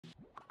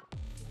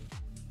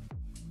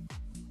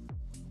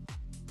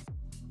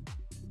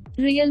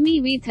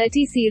Realme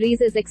V30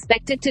 series is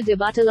expected to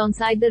debut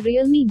alongside the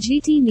Realme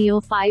GT Neo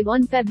 5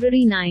 on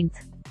February 9.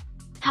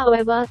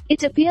 However,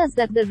 it appears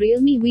that the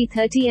Realme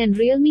V30 and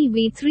Realme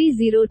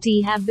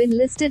V30T have been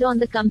listed on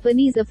the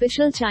company's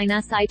official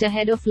China site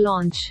ahead of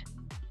launch.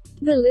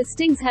 The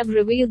listings have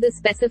revealed the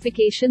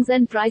specifications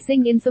and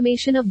pricing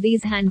information of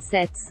these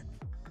handsets.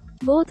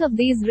 Both of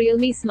these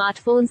Realme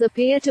smartphones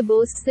appear to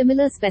boast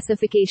similar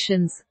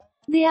specifications.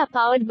 They are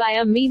powered by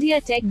a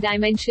MediaTek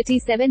Dimensity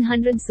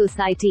 700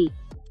 SoC.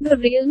 The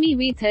Realme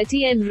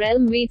V30 and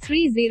Realme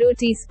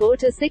V30T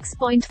sport a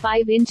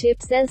 6.5-inch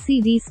IPS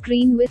LCD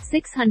screen with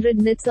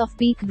 600 nits of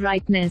peak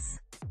brightness.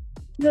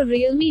 The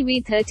Realme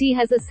V30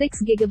 has a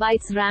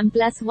 6GB RAM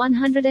plus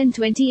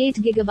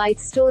 128GB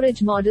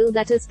storage model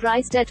that is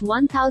priced at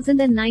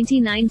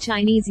 1,099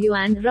 Chinese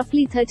yuan,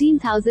 roughly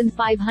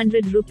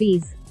 13,500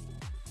 rupees.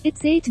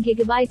 Its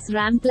 8GB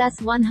RAM plus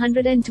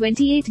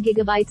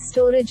 128GB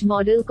storage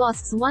model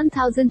costs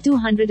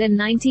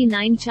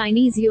 1,299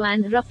 Chinese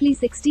yuan, roughly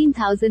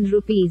 16,000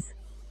 rupees.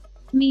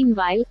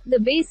 Meanwhile, the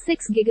base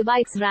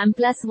 6GB RAM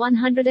plus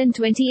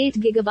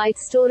 128GB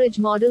storage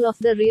model of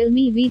the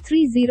Realme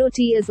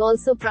V30T is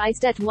also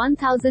priced at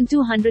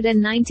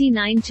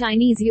 1,299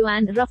 Chinese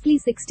yuan, roughly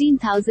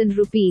 16,000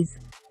 rupees.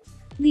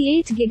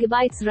 The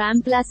 8GB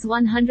RAM plus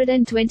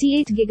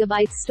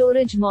 128GB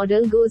storage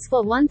model goes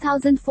for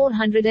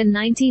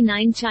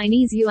 1,499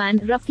 Chinese yuan,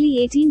 roughly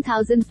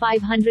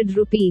 18,500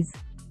 rupees.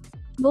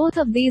 Both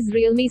of these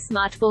Realme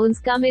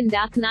smartphones come in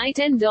dark night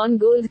and dawn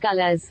gold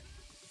colors.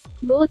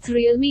 Both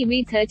Realme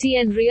V30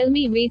 and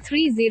Realme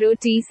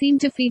V30T seem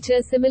to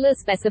feature similar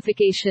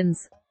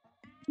specifications.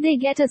 They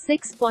get a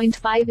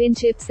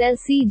 6.5-inch IPS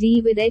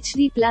LCD with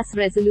HD Plus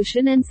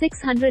resolution and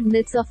 600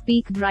 nits of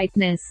peak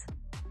brightness.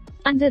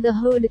 Under the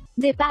hood,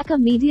 they pack a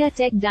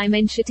MediaTek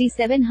Dimensity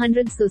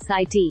 700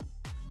 SoC.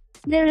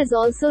 There is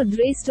also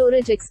DRAI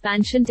storage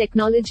expansion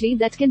technology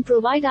that can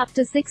provide up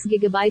to 6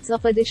 GB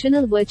of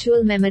additional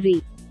virtual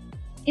memory.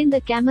 In the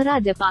camera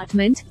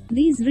department,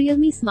 these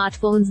Realme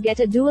smartphones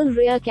get a dual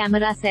rear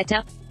camera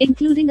setup,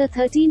 including a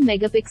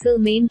 13-megapixel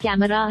main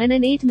camera and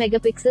an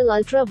 8-megapixel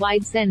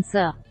ultra-wide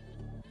sensor.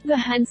 The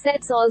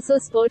handsets also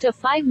sport a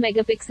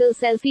 5-megapixel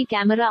selfie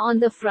camera on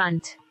the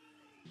front.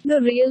 The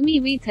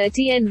Realme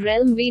V30 and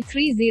Realme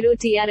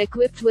V30T are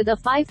equipped with a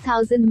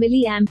 5000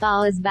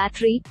 mAh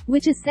battery,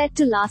 which is set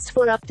to last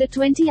for up to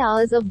 20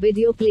 hours of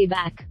video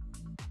playback.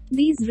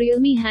 These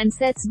Realme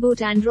handsets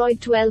boot Android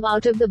 12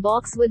 out of the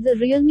box with the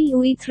Realme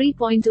UI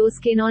 3.0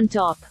 skin on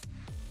top.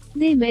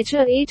 They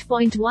measure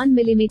 8.1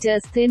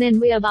 mm thin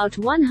and weigh about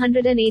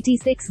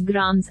 186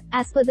 grams,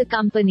 as per the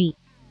company.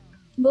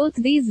 Both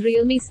these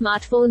Realme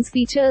smartphones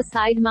feature a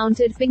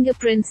side-mounted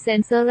fingerprint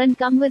sensor and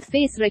come with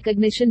face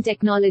recognition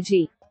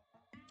technology.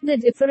 The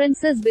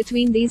differences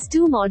between these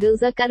two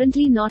models are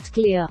currently not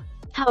clear.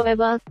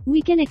 However,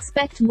 we can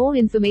expect more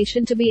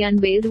information to be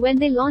unveiled when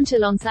they launch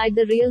alongside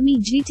the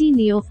Realme GT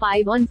Neo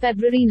 5 on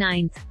February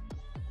 9.